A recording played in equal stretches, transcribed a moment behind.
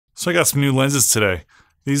So I got some new lenses today.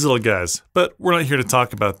 These little guys. But we're not here to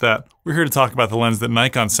talk about that. We're here to talk about the lens that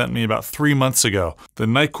Nikon sent me about 3 months ago. The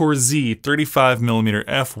Nikon Z 35mm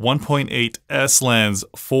f1.8 S lens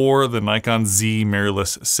for the Nikon Z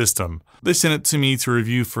mirrorless system. They sent it to me to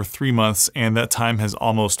review for 3 months, and that time has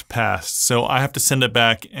almost passed. So I have to send it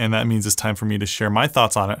back, and that means it's time for me to share my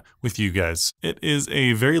thoughts on it with you guys. It is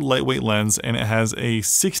a very lightweight lens, and it has a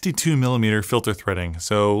 62mm filter threading,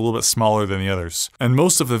 so a little bit smaller than the others. And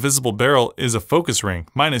most of the visible barrel is a focus ring.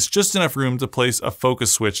 Mine is just enough room to place a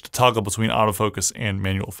focus switch to toggle between autofocus and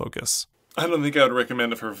manual focus. I don't think I would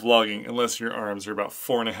recommend it for vlogging unless your arms are about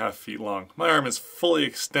 4.5 feet long. My arm is fully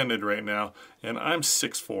extended right now, and I'm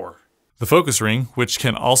 6'4". The focus ring, which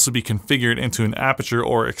can also be configured into an aperture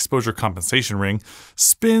or exposure compensation ring,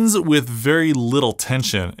 spins with very little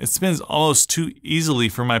tension. It spins almost too easily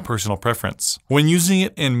for my personal preference. When using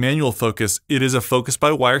it in manual focus, it is a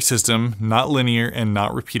focus-by-wire system, not linear and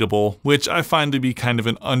not repeatable, which I find to be kind of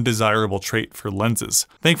an undesirable trait for lenses.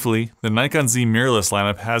 Thankfully, the Nikon Z mirrorless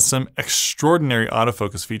lineup has some extraordinary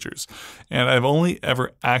autofocus features, and I've only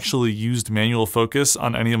ever actually used manual focus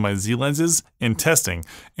on any of my Z lenses in testing.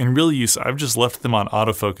 In real use, I've just left them on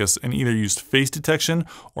autofocus and either used face detection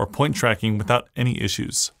or point tracking without any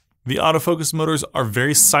issues. The autofocus motors are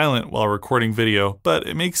very silent while recording video, but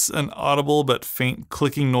it makes an audible but faint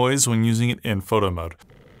clicking noise when using it in photo mode.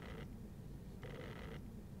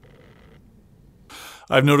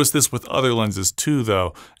 I've noticed this with other lenses too,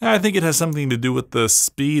 though, and I think it has something to do with the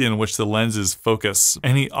speed in which the lenses focus.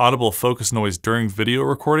 Any audible focus noise during video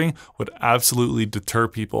recording would absolutely deter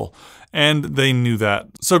people, and they knew that.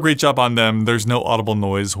 So great job on them, there's no audible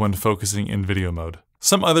noise when focusing in video mode.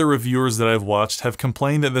 Some other reviewers that I've watched have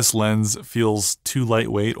complained that this lens feels too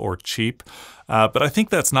lightweight or cheap, but I think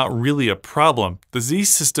that's not really a problem. The Z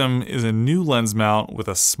system is a new lens mount with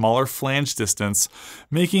a smaller flange distance,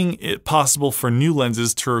 making it possible for new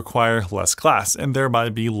lenses to require less glass and thereby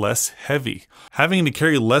be less heavy. Having to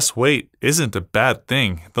carry less weight isn't a bad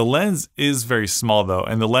thing. The lens is very small though,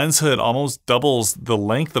 and the lens hood almost doubles the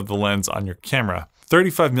length of the lens on your camera.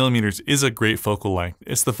 35mm is a great focal length.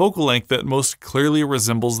 It's the focal length that most clearly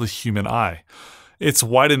resembles the human eye. It's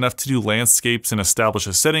wide enough to do landscapes and establish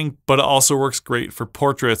a setting, but it also works great for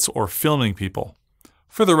portraits or filming people.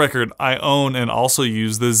 For the record, I own and also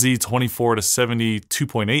use the Z24-70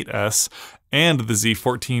 2.8S and the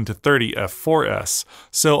Z14-30 f4S,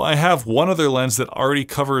 so I have one other lens that already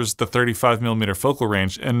covers the 35mm focal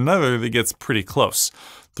range and another that gets pretty close.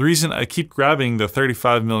 The reason I keep grabbing the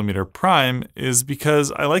 35mm prime is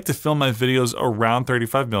because I like to film my videos around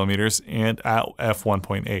 35mm and at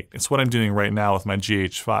f1.8. It's what I'm doing right now with my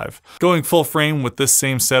GH5. Going full frame with this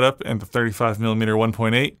same setup and the 35mm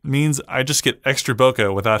 1.8 means I just get extra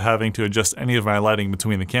bokeh without having to adjust any of my lighting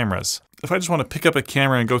between the cameras. If I just want to pick up a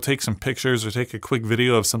camera and go take some pictures or take a quick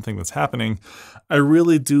video of something that's happening, I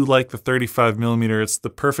really do like the 35mm. It's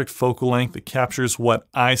the perfect focal length. It captures what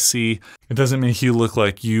I see. It doesn't make you look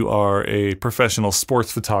like you are a professional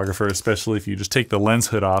sports photographer, especially if you just take the lens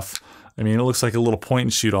hood off. I mean, it looks like a little point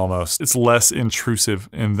and shoot almost. It's less intrusive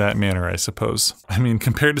in that manner, I suppose. I mean,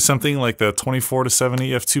 compared to something like the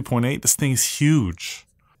 24-70 f2.8, this thing is huge.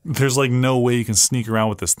 There's like no way you can sneak around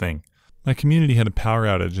with this thing. My community had a power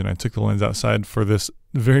outage and I took the lens outside for this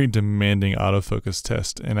very demanding autofocus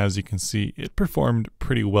test, and as you can see, it performed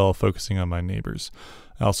pretty well focusing on my neighbors.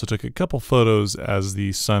 I also took a couple photos as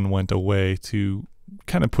the sun went away to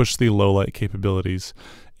kind of push the low light capabilities,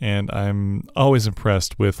 and I'm always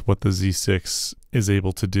impressed with what the Z6 is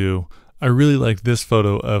able to do. I really liked this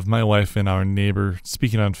photo of my wife and our neighbor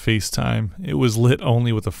speaking on FaceTime. It was lit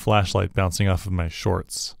only with a flashlight bouncing off of my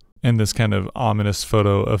shorts. And this kind of ominous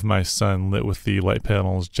photo of my son lit with the light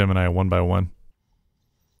panels Gemini 1x1.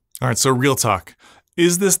 Alright, so real talk.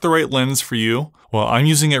 Is this the right lens for you? Well, I'm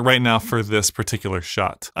using it right now for this particular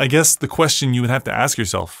shot. I guess the question you would have to ask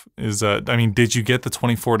yourself is, did you get the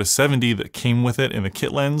 24-70 that came with it in the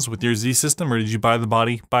kit lens with your Z system, or did you buy the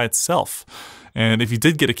body by itself? And if you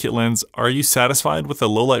did get a kit lens, are you satisfied with the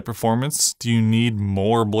low light performance? Do you need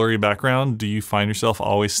more blurry background? Do you find yourself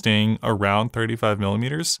always staying around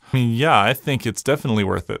 35mm? I mean, yeah, I think it's definitely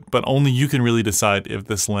worth it, but only you can really decide if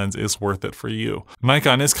this lens is worth it for you.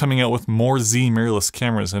 Nikon is coming out with more Z mirrorless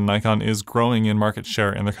cameras, and Nikon is growing in market share,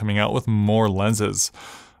 and they're coming out with more lenses.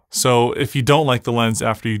 So if you don't like the lens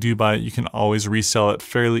after you do buy it, you can always resell it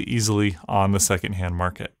fairly easily on the secondhand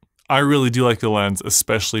market. I really do like the lens,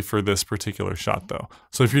 especially for this particular shot though.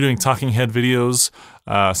 So if you're doing talking head videos,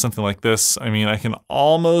 something like this, I mean, I can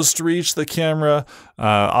almost reach the camera.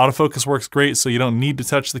 Autofocus works great, so you don't need to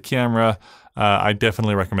touch the camera. I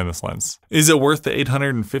definitely recommend this lens. Is it worth the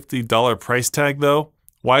 $850 price tag though?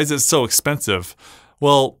 Why is it so expensive?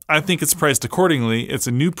 Well, I think it's priced accordingly. It's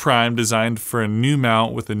a new prime designed for a new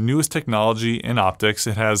mount with the newest technology and optics.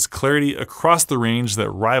 It has clarity across the range that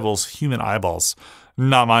rivals human eyeballs.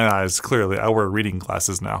 Not my eyes, clearly. I wear reading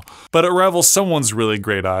glasses now. But it rivals someone's really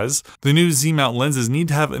great eyes. The new Z-mount lenses need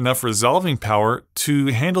to have enough resolving power to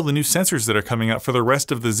handle the new sensors that are coming out for the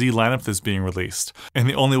rest of the Z lineup that's being released. And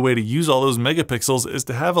the only way to use all those megapixels is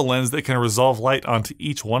to have a lens that can resolve light onto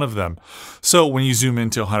each one of them. So when you zoom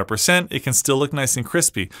into 100%, it can still look nice and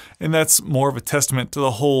crispy. And that's more of a testament to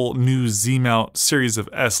the whole new Z-mount series of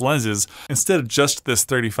S lenses instead of just this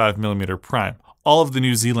 35mm prime. All of the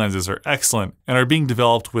new Z lenses are excellent and are being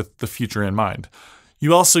developed with the future in mind.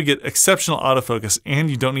 You also get exceptional autofocus, and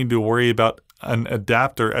you don't need to worry about an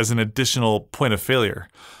adapter as an additional point of failure.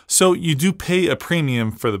 So you do pay a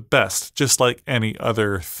premium for the best, just like any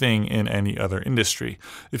other thing in any other industry.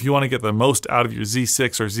 If you want to get the most out of your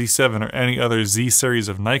Z6 or Z7 or any other Z series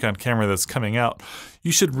of Nikon camera that's coming out,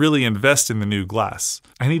 you should really invest in the new glass.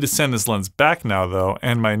 I need to send this lens back now though,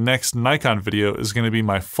 and my next Nikon video is going to be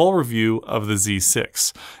my full review of the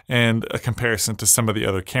Z6 and a comparison to some of the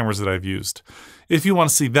other cameras that I've used. If you want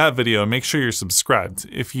to see that video, make sure you're subscribed.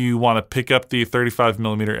 If you want to pick up the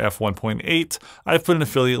 35mm f1.8, I've put an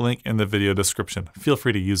affiliate link in the video description. Feel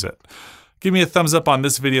free to use it. Give me a thumbs up on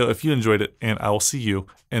this video if you enjoyed it, and I will see you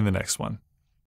in the next one.